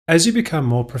As you become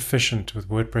more proficient with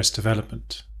WordPress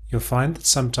development, you'll find that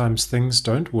sometimes things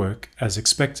don't work as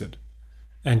expected,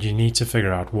 and you need to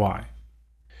figure out why.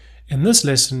 In this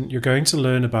lesson, you're going to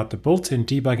learn about the built-in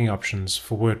debugging options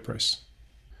for WordPress.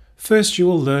 First, you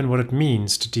will learn what it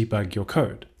means to debug your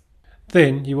code.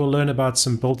 Then, you will learn about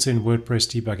some built-in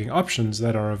WordPress debugging options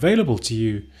that are available to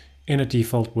you in a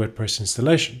default WordPress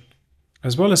installation,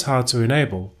 as well as how to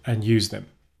enable and use them.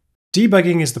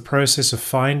 Debugging is the process of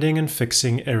finding and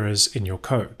fixing errors in your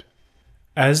code.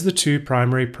 As the two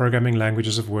primary programming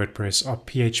languages of WordPress are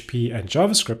PHP and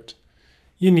JavaScript,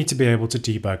 you need to be able to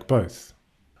debug both.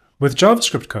 With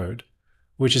JavaScript code,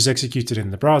 which is executed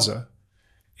in the browser,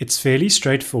 it's fairly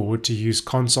straightforward to use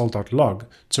console.log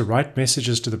to write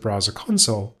messages to the browser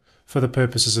console for the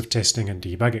purposes of testing and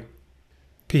debugging.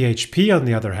 PHP, on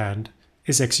the other hand,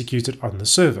 is executed on the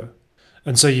server,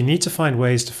 and so you need to find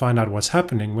ways to find out what's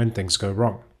happening when things go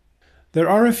wrong. There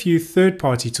are a few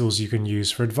third-party tools you can use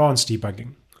for advanced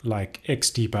debugging, like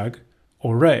Xdebug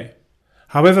or Ray.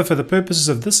 However, for the purposes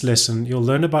of this lesson, you'll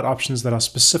learn about options that are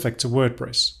specific to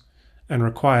WordPress and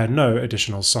require no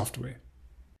additional software.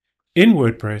 In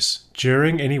WordPress,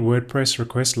 during any WordPress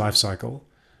request lifecycle,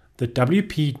 the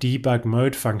WP debug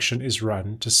mode function is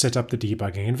run to set up the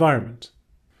debugging environment.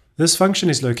 This function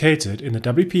is located in the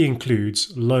WP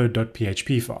includes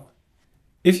load.php file.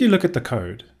 If you look at the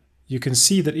code, you can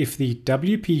see that if the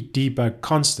WP debug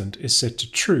constant is set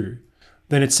to true,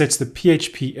 then it sets the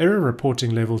PHP error reporting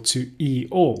level to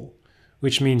all,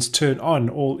 which means turn on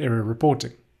all error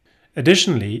reporting.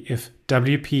 Additionally, if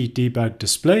WP debug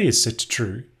display is set to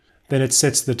true, then it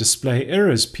sets the display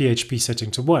errors PHP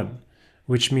setting to 1,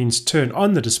 which means turn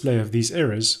on the display of these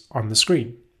errors on the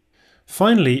screen.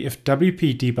 Finally, if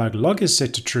WP debug log is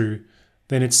set to true,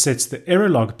 then it sets the error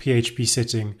log PHP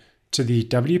setting to the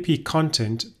WP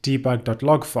content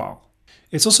debug.log file.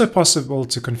 It's also possible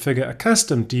to configure a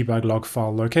custom debug log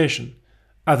file location,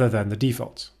 other than the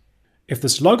default. If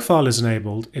this log file is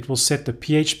enabled, it will set the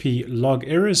PHP log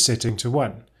errors setting to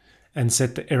 1 and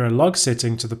set the error log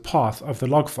setting to the path of the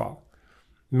log file,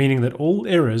 meaning that all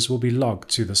errors will be logged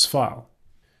to this file.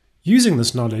 Using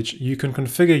this knowledge, you can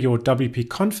configure your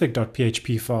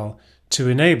wp-config.php file to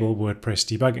enable WordPress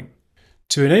debugging.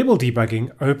 To enable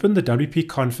debugging, open the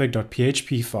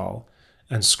wp-config.php file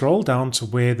and scroll down to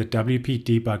where the WP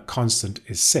debug constant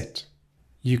is set.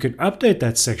 You can update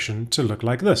that section to look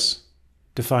like this.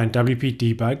 Define WP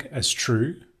debug as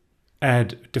true,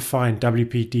 add define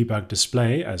WP debug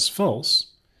display as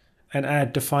false, and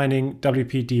add defining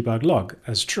WP debug log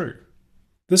as true.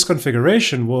 This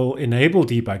configuration will enable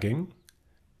debugging,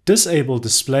 disable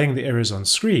displaying the errors on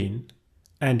screen,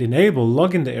 and enable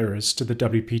logging the errors to the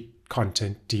WP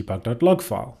content debug.log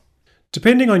file.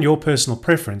 Depending on your personal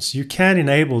preference, you can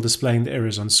enable displaying the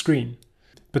errors on screen,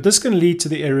 but this can lead to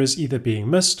the errors either being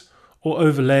missed or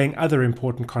overlaying other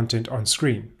important content on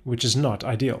screen, which is not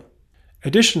ideal.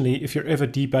 Additionally, if you're ever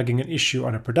debugging an issue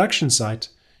on a production site,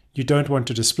 you don't want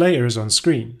to display errors on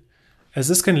screen, as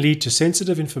this can lead to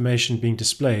sensitive information being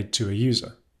displayed to a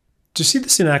user. To see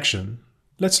this in action,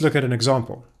 let's look at an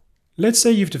example. Let's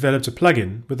say you've developed a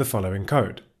plugin with the following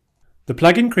code. The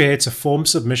plugin creates a form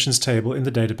submissions table in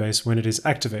the database when it is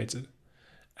activated,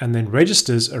 and then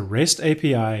registers a REST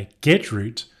API GET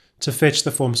route to fetch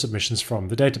the form submissions from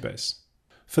the database.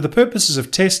 For the purposes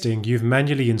of testing, you've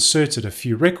manually inserted a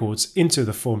few records into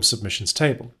the form submissions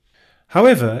table.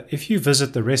 However, if you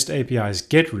visit the REST API's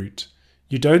GET route,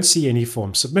 you don't see any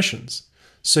form submissions,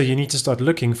 so you need to start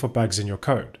looking for bugs in your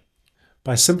code.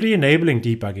 By simply enabling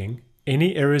debugging,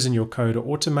 any errors in your code are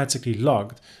automatically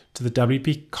logged to the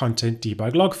WP content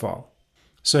debug log file.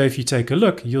 So if you take a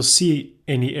look, you'll see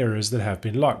any errors that have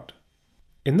been logged.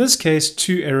 In this case,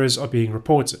 two errors are being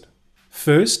reported.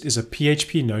 First is a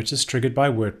PHP notice triggered by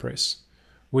WordPress,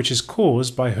 which is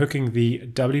caused by hooking the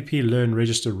WP Learn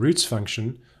Register Routes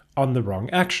function on the wrong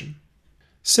action.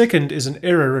 Second is an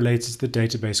error related to the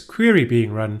database query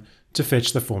being run to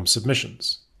fetch the form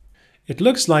submissions. It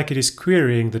looks like it is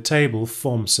querying the table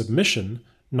form submission,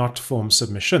 not form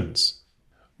submissions.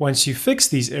 Once you fix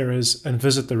these errors and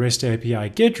visit the REST API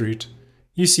GET route,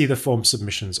 you see the form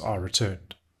submissions are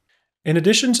returned. In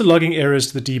addition to logging errors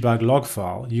to the debug log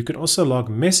file, you can also log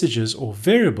messages or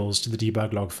variables to the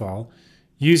debug log file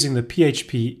using the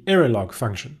PHP error log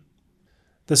function.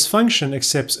 This function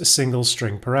accepts a single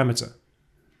string parameter.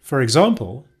 For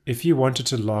example, if you wanted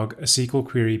to log a SQL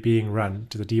query being run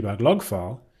to the debug log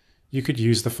file, you could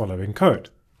use the following code.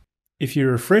 If you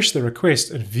refresh the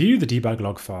request and view the debug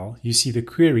log file, you see the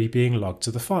query being logged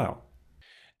to the file.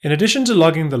 In addition to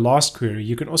logging the last query,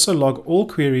 you can also log all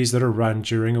queries that are run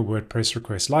during a WordPress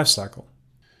request lifecycle.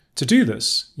 To do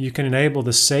this, you can enable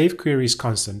the SAVEQUERIES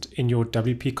constant in your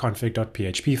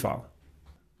wp-config.php file.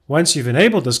 Once you've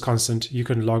enabled this constant, you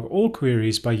can log all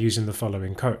queries by using the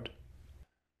following code.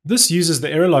 This uses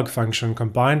the error log function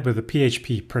combined with the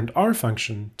PHP printr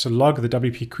function to log the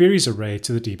WP queries array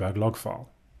to the debug log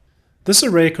file. This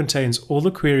array contains all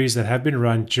the queries that have been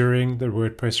run during the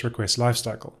WordPress request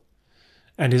lifecycle,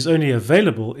 and is only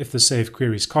available if the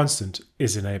SAVEQUERIES constant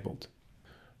is enabled.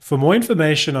 For more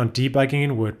information on debugging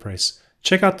in WordPress,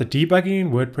 check out the Debugging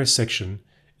in WordPress section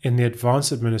in the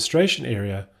Advanced Administration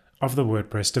area of the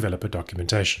WordPress Developer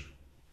documentation.